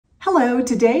Hello,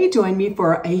 today join me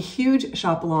for a huge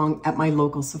shop along at my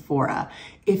local Sephora.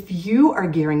 If you are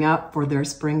gearing up for their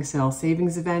spring sale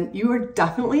savings event, you are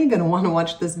definitely going to want to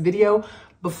watch this video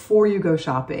before you go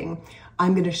shopping.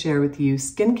 I'm going to share with you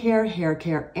skincare, hair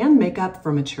care, and makeup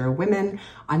for mature women.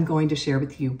 I'm going to share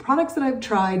with you products that I've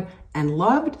tried and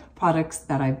loved, products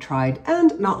that I've tried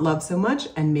and not loved so much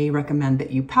and may recommend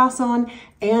that you pass on,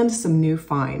 and some new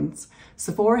finds.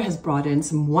 Sephora has brought in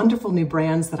some wonderful new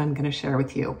brands that I'm going to share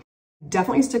with you.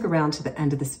 Definitely stick around to the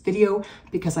end of this video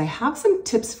because I have some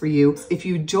tips for you if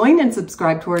you join and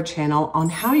subscribe to our channel on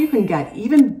how you can get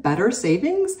even better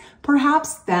savings,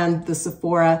 perhaps, than the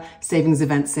Sephora savings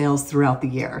event sales throughout the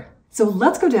year. So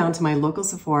let's go down to my local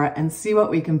Sephora and see what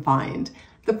we can find.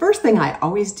 The first thing I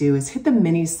always do is hit the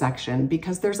minis section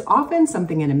because there's often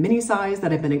something in a mini size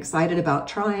that I've been excited about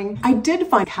trying. I did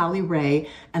find Cali Ray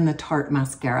and the Tarte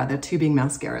mascara, the tubing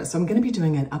mascara. So I'm going to be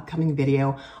doing an upcoming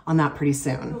video on that pretty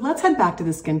soon. Let's head back to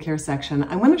the skincare section.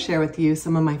 I want to share with you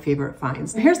some of my favorite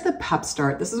finds. Here's the Pep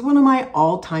Start. This is one of my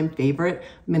all-time favorite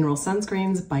mineral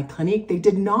sunscreens by Clinique. They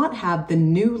did not have the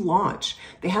new launch.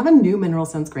 They have a new mineral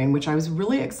sunscreen, which I was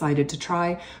really excited to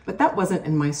try, but that wasn't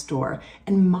in my store.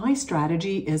 And my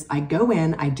strategy is I go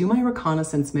in, I do my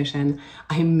reconnaissance mission,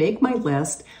 I make my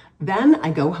list, then I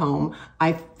go home,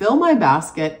 I fill my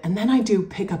basket, and then I do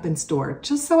pick up in store,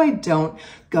 just so I don't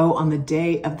go on the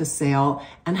day of the sale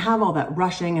and have all that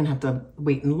rushing and have to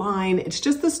wait in line. It's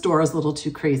just the store is a little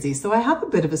too crazy. So I have a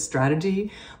bit of a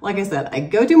strategy. Like I said, I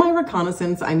go do my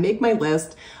reconnaissance, I make my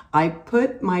list, I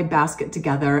put my basket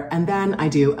together, and then I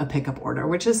do a pickup order,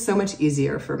 which is so much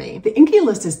easier for me. The Inkey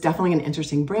List is definitely an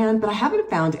interesting brand, but I haven't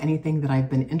found anything that I've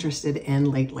been interested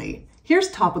in lately. Here's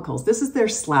Topicals. This is their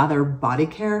Slather Body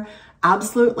Care.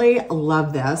 Absolutely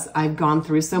love this. I've gone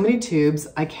through so many tubes,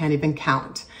 I can't even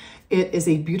count. It is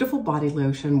a beautiful body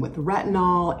lotion with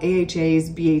retinol, AHAs,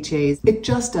 BHAs. It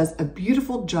just does a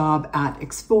beautiful job at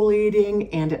exfoliating,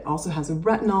 and it also has a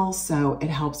retinol, so it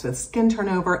helps with skin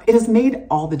turnover. It has made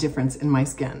all the difference in my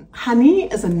skin.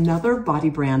 HANNI is another body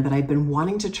brand that I've been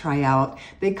wanting to try out.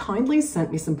 They kindly sent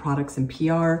me some products in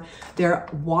PR. Their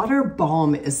water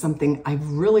balm is something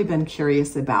I've really been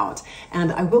curious about,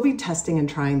 and I will be testing and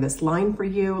trying this line for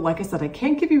you. Like I said, I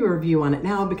can't give you a review on it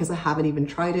now because I haven't even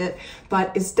tried it,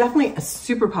 but it's definitely a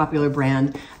super popular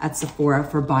brand at Sephora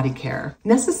for body care.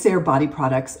 Necessaire body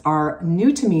products are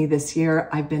new to me this year.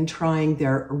 I've been trying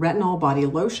their retinol body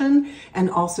lotion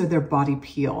and also their body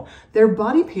peel. Their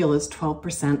body peel is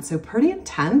 12%, so pretty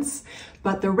intense.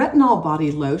 But the retinol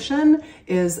body lotion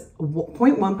is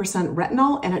 0.1%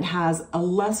 retinol, and it has a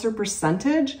lesser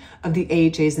percentage of the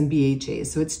AHAs and BHAs.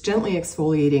 So it's gently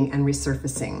exfoliating and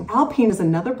resurfacing. Alpine is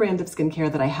another brand of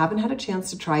skincare that I haven't had a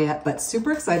chance to try yet, but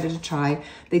super excited to try.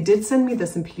 They did send me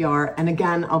this in PR, and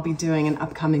again, I'll be doing an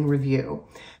upcoming review.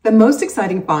 The most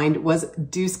exciting find was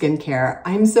DIEUX Skincare.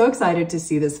 I'm so excited to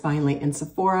see this finally in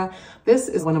Sephora. This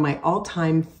is one of my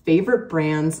all-time favorite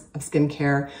brands of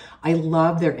skincare. I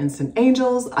love their Instant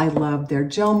Angels. I love their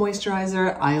gel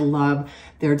moisturizer. I love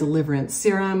their Deliverance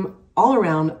serum. All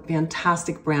around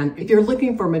fantastic brand if you're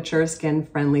looking for mature skin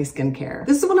friendly skincare.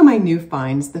 This is one of my new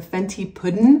finds, the Fenty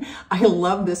Puddin'. I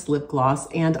love this lip gloss,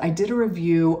 and I did a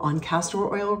review on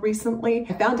castor oil recently.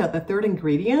 I found out the third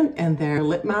ingredient in their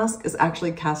lip mask is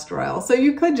actually castor oil. So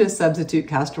you could just substitute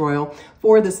castor oil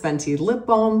for this Fenty lip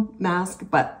balm mask,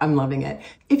 but I'm loving it.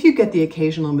 If you get the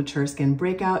occasional mature skin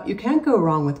breakout, you can't go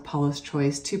wrong with Paula's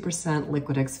Choice 2%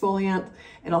 liquid exfoliant.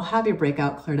 It'll have your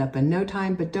breakout cleared up in no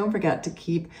time, but don't forget to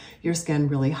keep your skin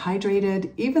really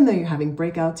hydrated. Even though you're having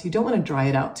breakouts, you don't want to dry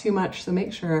it out too much, so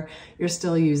make sure you're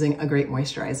still using a great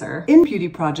moisturizer. In Beauty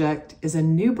Project is a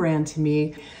new brand to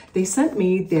me. They sent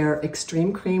me their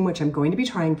Extreme Cream, which I'm going to be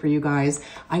trying for you guys.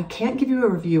 I can't give you a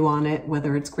review on it,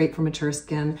 whether it's great for mature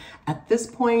skin at this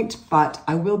point, but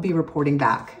I will be reporting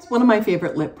back. One of my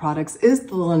favorite lip products is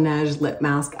the LANEIGE lip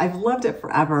mask. I've loved it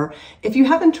forever. If you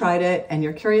haven't tried it and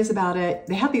you're curious about it,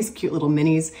 they have these cute little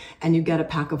minis, and you get a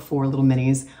pack of 4 little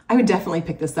minis. I would definitely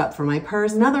pick this up for my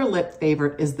purse. Another lip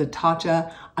favorite is the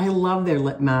TATCHA. I love their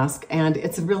lip mask, and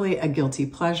it's really a guilty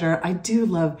pleasure. I do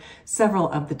love several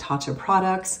of the TATCHA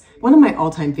products. One of my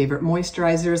all-time favorite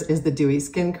moisturizers is the Dewy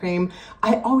Skin Cream.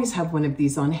 I always have one of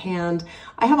these on hand.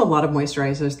 I have a lot of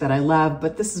moisturizers that I love,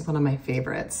 but this is one of my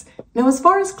favorites. Now, as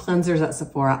far as cleansers at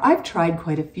Sephora, I've tried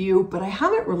quite a few, but I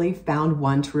haven't really found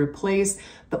one to replace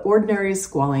the Ordinary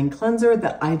Squalane Cleanser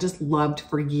that I just loved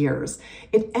for years.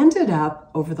 It ended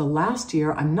up, over the last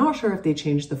year, I'm not sure if they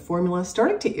changed the formula,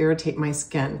 starting to irritate my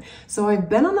skin. So I've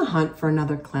been on the hunt for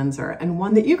another cleanser, and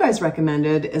one that you guys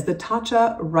recommended is the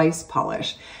TATCHA Rice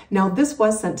Polish. Now, this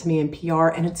was sent to me in PR,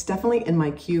 and it's definitely in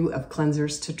my queue of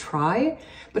cleansers to try.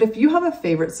 But if you have a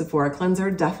favorite Sephora cleanser,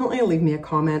 definitely leave me a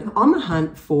comment. On the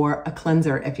hunt for a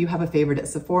cleanser. If you have a favorite at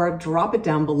Sephora, drop it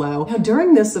down below. Now,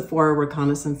 during this Sephora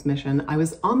reconnaissance mission, I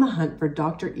was on the hunt for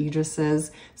Dr.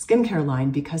 Idriss's skincare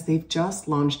line because they've just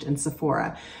launched in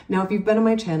Sephora. Now, if you've been on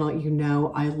my channel, you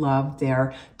know I love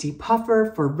their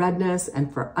depuffer for redness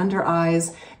and for under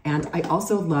eyes. And I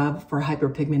also love for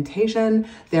hyperpigmentation,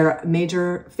 their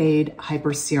Major Fade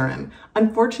Hyper Serum.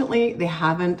 Unfortunately, they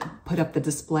haven't put up the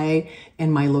display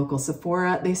in my local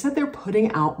Sephora. They said they're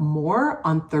putting out more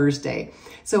on Thursday.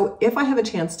 So if I have a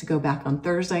chance to go back on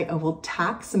Thursday, I will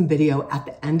tack some video at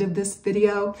the end of this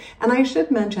video. And I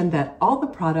should mention that all the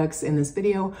products in this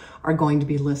video are going to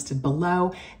be listed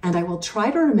below, and I will try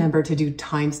to remember to do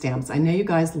timestamps. I know you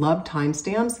guys love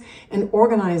timestamps, and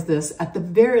organize this at the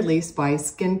very least by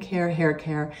skincare, hair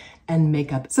care, and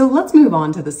makeup. So let's move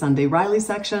on to the Sunday Riley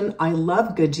section. I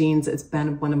love Good Genes. It's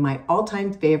been one of my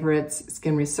all-time favorites,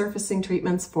 skin resurfacing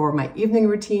treatments for my evening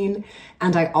routine.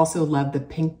 And I also love the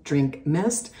Pink Drink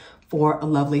Mist for a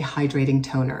lovely hydrating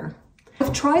toner.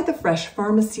 I've tried the Fresh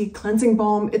Pharmacy Cleansing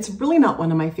Balm. It's really not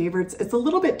one of my favorites. It's a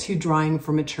little bit too drying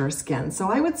for mature skin.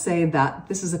 So I would say that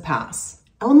this is a pass.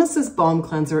 Elemis' Balm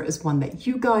Cleanser is one that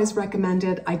you guys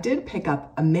recommended. I did pick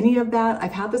up a mini of that.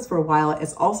 I've had this for a while.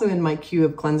 It's also in my queue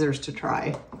of cleansers to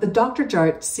try. The Dr.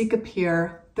 Jart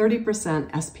Cicapair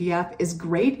 30% SPF is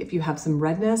great if you have some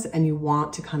redness and you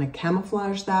want to kind of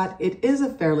camouflage that. It is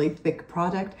a fairly thick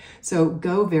product, so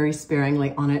go very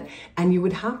sparingly on it. And you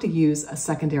would have to use a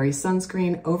secondary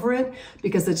sunscreen over it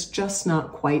because it's just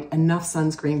not quite enough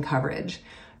sunscreen coverage.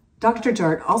 Dr.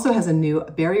 Jart also has a new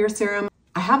barrier serum.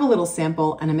 I have a little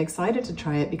sample and I'm excited to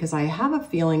try it because I have a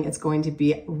feeling it's going to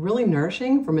be really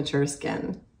nourishing for mature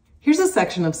skin. Here's a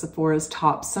section of Sephora's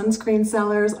top sunscreen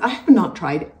sellers. I have not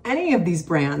tried any of these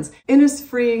brands.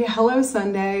 Innisfree, Hello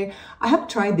Sunday. I haven't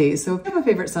tried these. So if you have a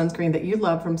favorite sunscreen that you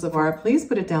love from Sephora, please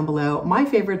put it down below. My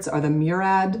favorites are the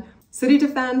Murad, City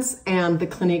Defense, and the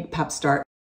Clinique Pep Start.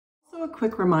 A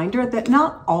quick reminder that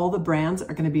not all the brands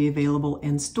are going to be available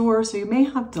in store, so you may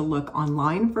have to look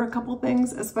online for a couple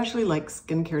things, especially like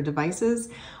skincare devices.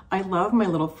 I love my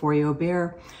little Foreo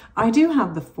Bear. I do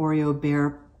have the Foreo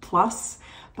Bear Plus,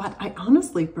 but I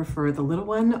honestly prefer the little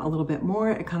one a little bit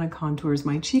more. It kind of contours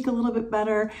my cheek a little bit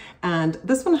better, and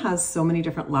this one has so many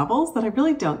different levels that I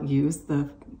really don't use the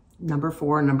number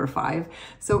 4 and number 5.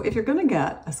 So if you're gonna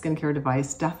get a skincare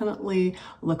device, definitely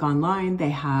look online.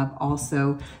 They have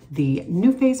also the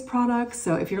New Face products.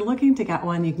 So if you're looking to get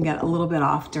one, you can get a little bit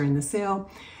off during the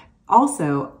sale.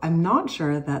 Also, I'm not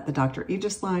sure that the Dr.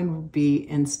 Idriss line will be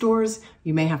in stores.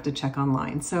 You may have to check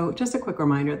online. So just a quick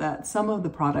reminder that some of the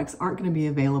products aren't gonna be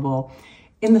available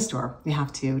in the store. You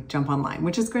have to jump online,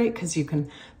 which is great because you can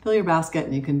fill your basket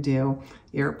and you can do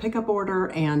your pickup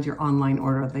order and your online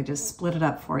order. They just split it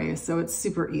up for you, so it's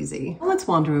super easy. Let's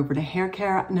wander over to hair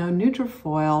care. Now,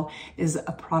 Nutrifoil is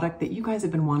a product that you guys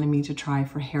have been wanting me to try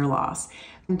for hair loss.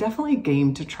 I'm definitely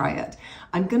game to try it.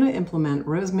 I'm gonna implement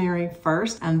rosemary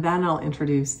first, and then I'll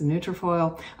introduce the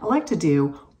Nutrifoil. I like to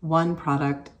do one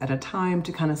product at a time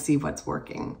to kind of see what's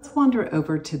working. Let's wander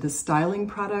over to the styling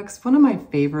products. One of my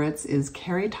favorites is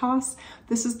Caritas.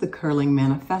 This is the Curling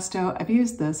Manifesto. I've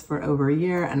used this for over a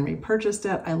year and repurchased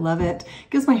it. I love it.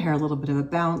 Gives my hair a little bit of a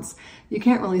bounce. You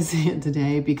can't really see it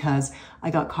today because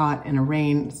I got caught in a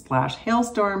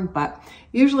rain/hailstorm, but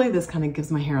usually this kind of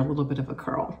gives my hair a little bit of a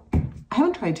curl. I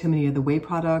haven't tried too many of the Way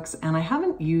products, and I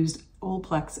haven't used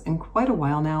Olaplex in quite a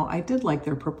while now. I did like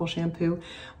their purple shampoo.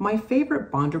 My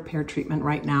favorite Bond Repair treatment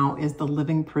right now is the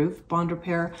Living Proof Bond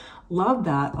Repair. Love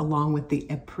that along with the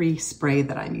Epris spray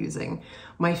that I'm using.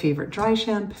 My favorite dry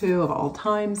shampoo of all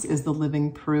times is the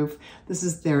Living Proof. This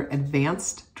is their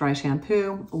advanced dry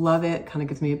shampoo. Love it. Kind of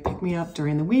gives me a pick-me-up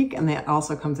during the week, and it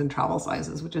also comes in travel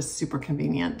sizes, which is super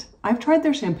convenient. I've tried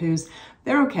their shampoos.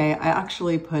 They're okay. I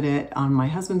actually put it on my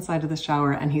husband's side of the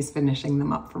shower and he's finishing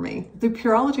them up for me. The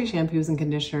Pureology shampoos and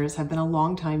conditioners have been a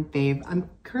long time fave. I'm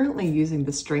currently using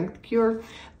the Strength Cure.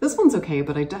 This one's okay,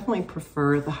 but I definitely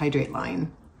prefer the Hydrate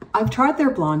line. I've tried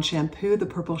their blonde shampoo, the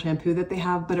purple shampoo that they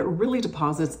have, but it really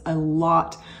deposits a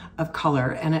lot of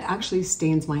color and it actually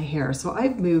stains my hair. So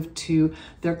I've moved to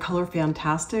their Color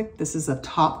Fantastic. This is a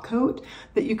top coat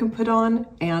that you can put on,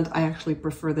 and I actually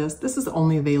prefer this. This is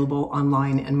only available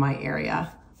online in my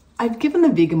area. I've given the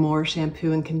Vegamour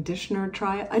shampoo and conditioner a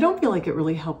try. I don't feel like it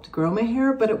really helped grow my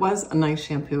hair, but it was a nice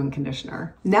shampoo and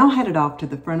conditioner. Now headed off to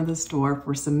the front of the store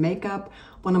for some makeup.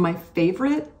 One of my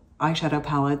favorite eyeshadow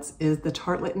palettes is the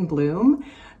Tarte in Bloom.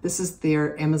 This is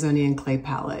their Amazonian Clay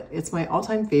palette. It's my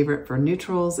all-time favorite for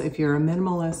neutrals. If you're a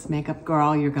minimalist makeup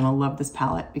girl, you're gonna love this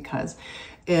palette because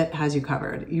it has you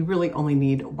covered. You really only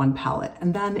need one palette.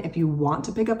 And then if you want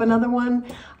to pick up another one,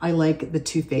 I like the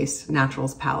Too Faced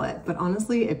Naturals palette. But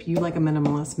honestly, if you like a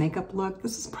minimalist makeup look,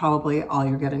 this is probably all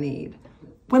you're gonna need.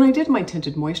 When I did my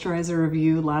tinted moisturizer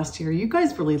review last year, you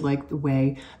guys really liked the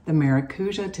way the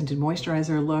Maracuja tinted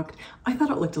moisturizer looked. I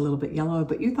thought it looked a little bit yellow,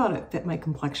 but you thought it fit my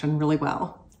complexion really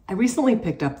well. I recently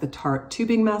picked up the Tarte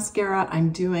tubing mascara.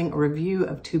 I'm doing a review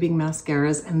of tubing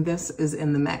mascaras, and this is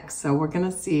in the mix. So we're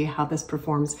gonna see how this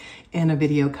performs in a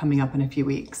video coming up in a few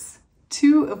weeks.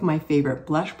 Two of my favorite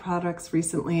blush products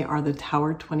recently are the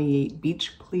Tower 28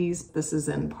 Beach Please. This is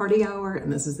in Party Hour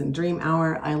and this is in Dream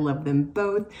Hour. I love them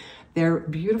both. They're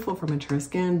beautiful for mature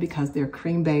skin because they're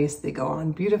cream based. They go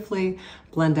on beautifully,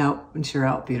 blend out and sheer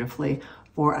out beautifully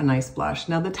for a nice blush.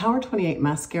 Now the Tower 28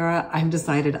 mascara, I've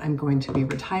decided I'm going to be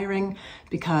retiring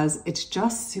because it's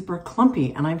just super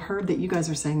clumpy. And I've heard that you guys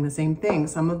are saying the same thing.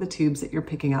 Some of the tubes that you're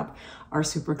picking up are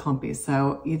super clumpy.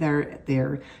 So either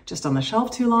they're just on the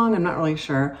shelf too long, I'm not really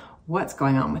sure what's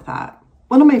going on with that.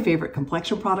 One of my favorite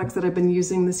complexion products that I've been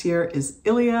using this year is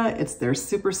Ilia. It's their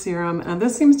Super Serum. And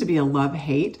this seems to be a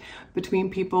love-hate between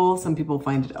people. Some people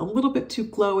find it a little bit too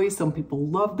glowy. Some people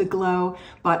love the glow,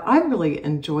 but I really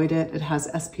enjoyed it. It has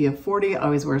SPF 40. I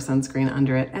always wear sunscreen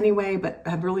under it anyway, but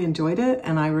I've really enjoyed it.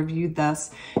 And I reviewed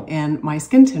this in my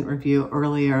skin tint review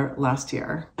earlier last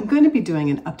year. I'm going to be doing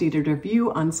an updated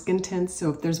review on skin tints. So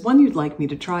if there's one you'd like me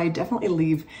to try, definitely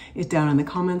leave it down in the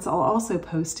comments. I'll also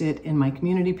post it in my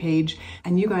community page,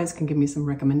 and you guys can give me some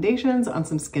recommendations on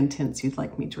some skin tints you'd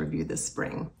like me to review this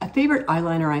spring. A favorite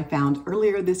eyeliner I found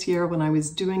earlier this year when I was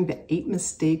doing the 8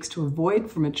 mistakes to avoid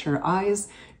for mature eyes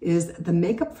is the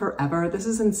Makeup Forever. This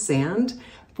is in Sand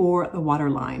for the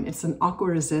waterline. It's an aqua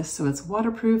resist, so it's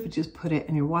waterproof. You just put it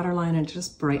in your waterline and it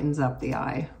just brightens up the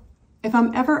eye. If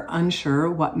I'm ever unsure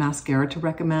what mascara to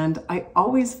recommend, I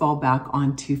always fall back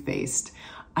on Too Faced.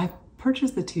 I've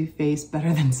purchased the Too Faced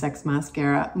Better Than Sex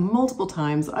mascara multiple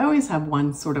times. I always have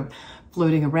one sort of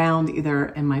floating around either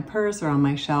in my purse or on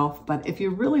my shelf, but if you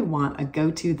really want a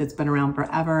go-to that's been around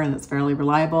forever and it's fairly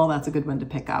reliable, that's a good one to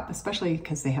pick up, especially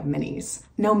because they have minis.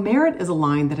 Now, Merit is a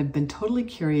line that I've been totally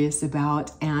curious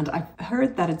about, and I've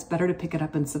heard that it's better to pick it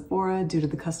up in Sephora due to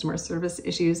the customer service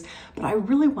issues, but I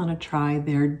really want to try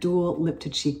their dual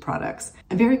lip-to-cheek products.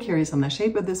 I'm very curious on the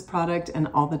shape of this product and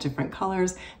all the different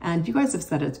colors, and you guys have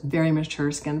said it's very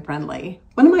mature skin friendly.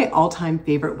 One of my all-time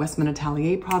favorite Westman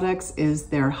Atelier products is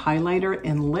their highlighter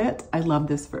in Lit. I love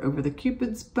this for over the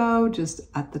Cupid's bow, just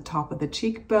at the top of the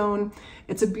cheekbone.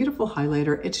 It's a beautiful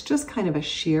highlighter. It's just kind of a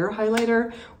sheer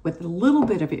highlighter with a little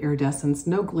bit of iridescence,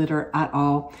 no glitter at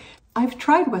all. I've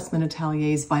tried Westman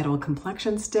Atelier's Vital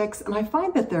Complexion Sticks, and I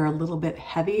find that they're a little bit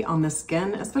heavy on the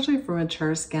skin, especially for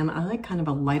mature skin. I like kind of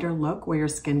a lighter look where your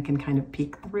skin can kind of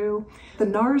peek through. The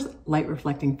NARS Light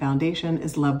Reflecting Foundation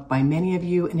is loved by many of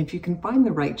you, and if you can find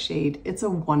the right shade, it's a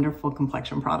wonderful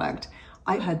complexion product.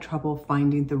 I had trouble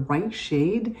finding the right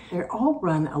shade. They all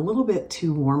run a little bit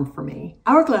too warm for me.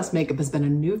 Hourglass Makeup has been a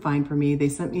new find for me. They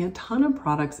sent me a ton of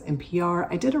products in PR.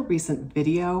 I did a recent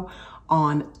video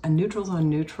on a neutrals on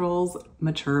neutrals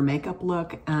mature makeup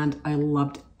look, and I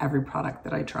loved every product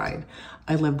that I tried.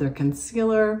 I love their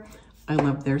concealer. I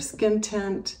love their skin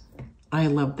tint. I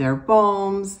love their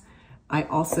balms. I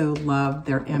also love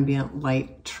their Ambient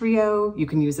Light Trio. You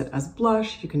can use it as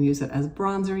blush, you can use it as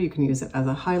bronzer, you can use it as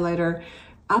a highlighter.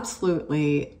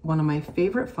 Absolutely one of my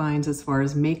favorite finds as far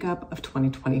as makeup of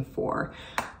 2024.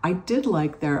 I did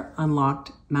like their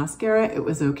Unlocked mascara. It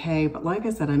was okay, but like I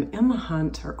said, I'm in the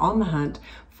hunt or on the hunt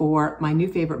for my new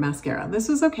favorite mascara. This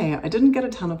was okay. I didn't get a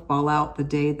ton of fallout the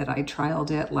day that I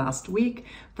trialed it last week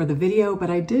for the video,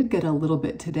 but I did get a little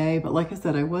bit today. But like I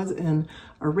said, I was in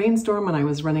a rainstorm and I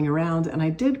was running around, and I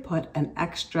did put an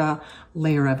extra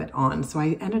layer of it on. So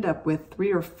I ended up with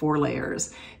 3 or 4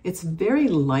 layers. It's very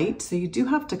light, so you do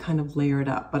have to kind of layer it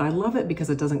up, but I love it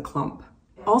because it doesn't clump.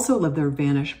 Also love their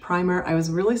Vanish Primer. I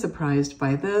was really surprised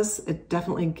by this. It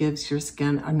definitely gives your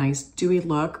skin a nice dewy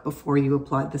look before you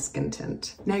apply the skin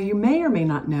tint. Now, you may or may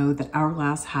not know that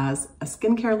Hourglass has a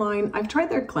skincare line. I've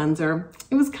tried their cleanser.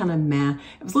 It was kind of meh.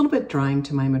 It was a little bit drying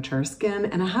to my mature skin,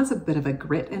 and it has a bit of a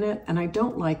grit in it, and I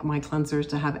don't like my cleansers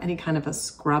to have any kind of a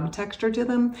scrub texture to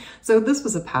them, so this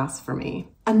was a pass for me.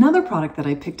 Another product that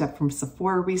I picked up from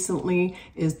Sephora recently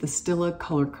is the Stila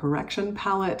Color Correction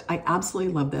Palette. I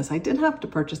absolutely love this. I did have to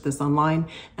purchase this online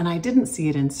and I didn't see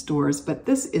it in stores, but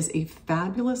this is a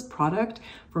fabulous product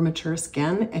for mature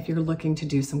skin if you're looking to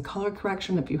do some color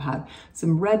correction, if you have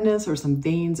some redness or some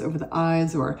veins over the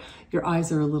eyes, or your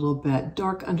eyes are a little bit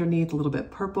dark underneath, a little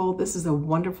bit purple. This is a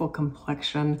wonderful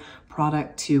complexion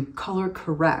product to color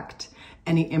correct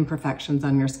any imperfections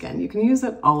on your skin. You can use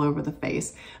it all over the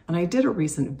face. And I did a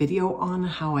recent video on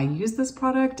how I use this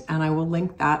product, and I will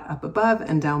link that up above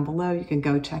and down below. You can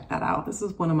go check that out. This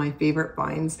is one of my favorite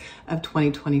finds of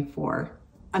 2024.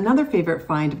 Another favorite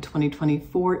find of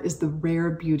 2024 is the Rare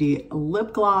Beauty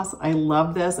lip gloss. I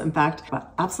love this. In fact, I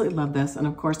absolutely love this. And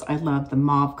of course, I love the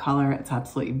mauve color. It's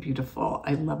absolutely beautiful.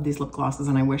 I love these lip glosses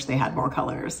and I wish they had more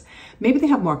colors. Maybe they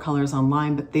have more colors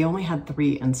online, but they only had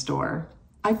 3 in store.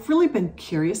 I've really been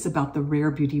curious about the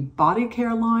Rare Beauty body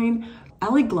care line.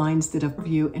 Allie Glines did a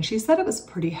review and she said it was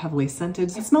pretty heavily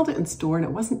scented. I smelled it in store and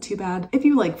it wasn't too bad. If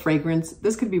you like fragrance,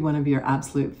 this could be one of your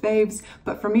absolute faves,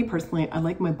 but for me personally, I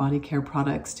like my body care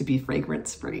products to be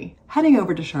fragrance free. Heading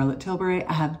over to Charlotte Tilbury,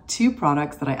 I have 2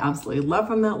 products that I absolutely love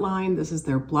from that line. This is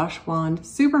their blush wand,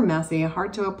 super messy,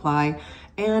 hard to apply,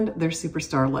 and their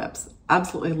Superstar lips.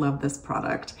 Absolutely love this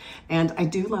product. And I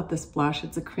do love this blush.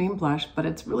 It's a cream blush, but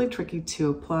it's really tricky to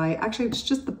apply. Actually, it's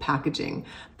just the packaging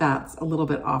that's a little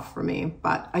bit off for me,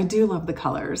 but I do love the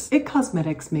colors. IT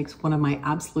Cosmetics makes one of my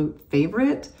absolute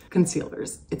favorite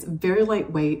concealers. It's very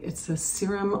lightweight. It's a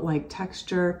serum-like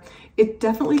texture. It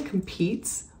definitely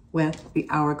competes with the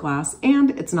Hourglass, and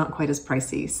it's not quite as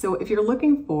pricey. So if you're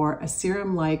looking for a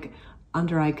serum-like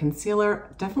under eye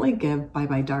concealer, definitely give Bye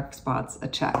Bye Dark Spots a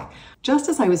check. Just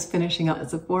as I was finishing up at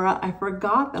Sephora, I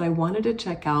forgot that I wanted to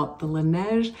check out the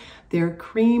Laneige, their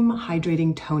cream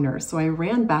hydrating toner. So I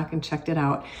ran back and checked it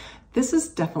out. This is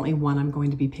definitely one I'm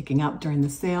going to be picking up during the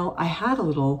sale. I had a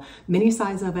little mini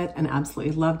size of it and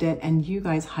absolutely loved it, and you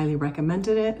guys highly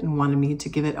recommended it and wanted me to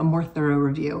give it a more thorough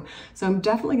review. So I'm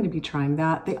definitely going to be trying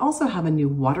that. They also have a new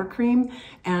water cream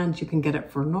and you can get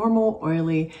it for normal,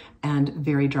 oily, and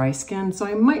very dry skin. So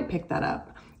I might pick that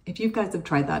up. If you guys have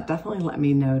tried that, definitely let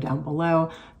me know down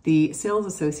below. The sales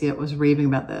associate was raving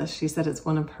about this. She said it's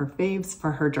one of her faves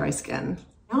for her dry skin.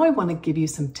 Now I want to give you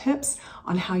some tips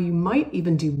on how you might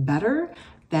even do better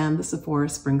than the Sephora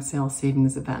Spring Sale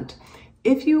Savings event.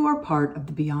 If you are part of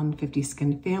the Beyond 50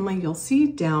 Skin family, you'll see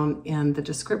down in the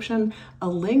description a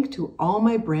link to all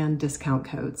my brand discount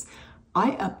codes.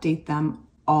 I update them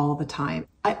all the time.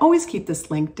 I always keep this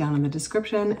link down in the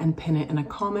description and pin it in a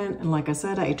comment. And like I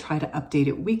said, I try to update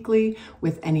it weekly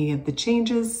with any of the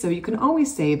changes. So you can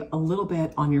always save a little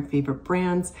bit on your favorite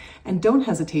brands, and don't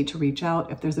hesitate to reach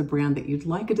out if there's a brand that you'd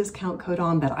like a discount code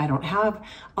on that I don't have.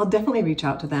 I'll definitely reach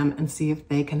out to them and see if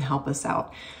they can help us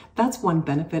out. That's one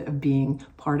benefit of being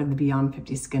part of the Beyond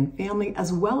 50 Skin family,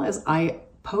 as well as I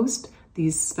post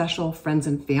these special friends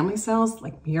and family sales.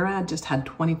 Like Murad just had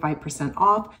 25%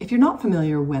 off. If you're not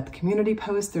familiar with community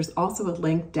posts, there's also a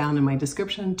link down in my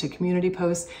description to community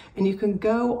posts, and you can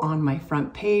go on my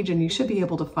front page and you should be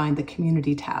able to find the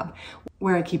community tab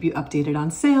where I keep you updated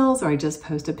on sales, or I just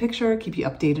post a picture, keep you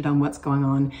updated on what's going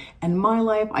on in my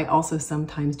life. I also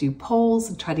sometimes do polls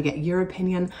and try to get your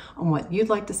opinion on what you'd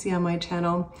like to see on my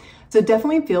channel. So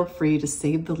definitely feel free to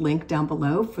save the link down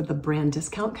below for the brand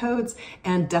discount codes,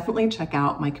 and definitely check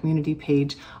out my community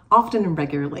page often and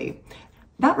regularly.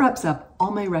 That wraps up all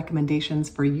my recommendations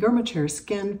for your mature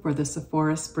skin for the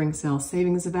Sephora Spring Sale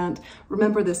Savings event.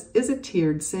 Remember, this is a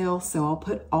tiered sale, so I'll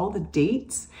put all the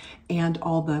dates and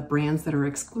all the brands that are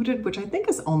excluded, which I think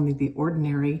is only The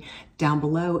Ordinary, down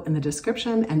below in the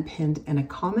description and pinned in a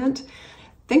comment.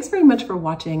 Thanks very much for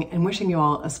watching, and wishing you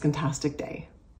all a skintastic day.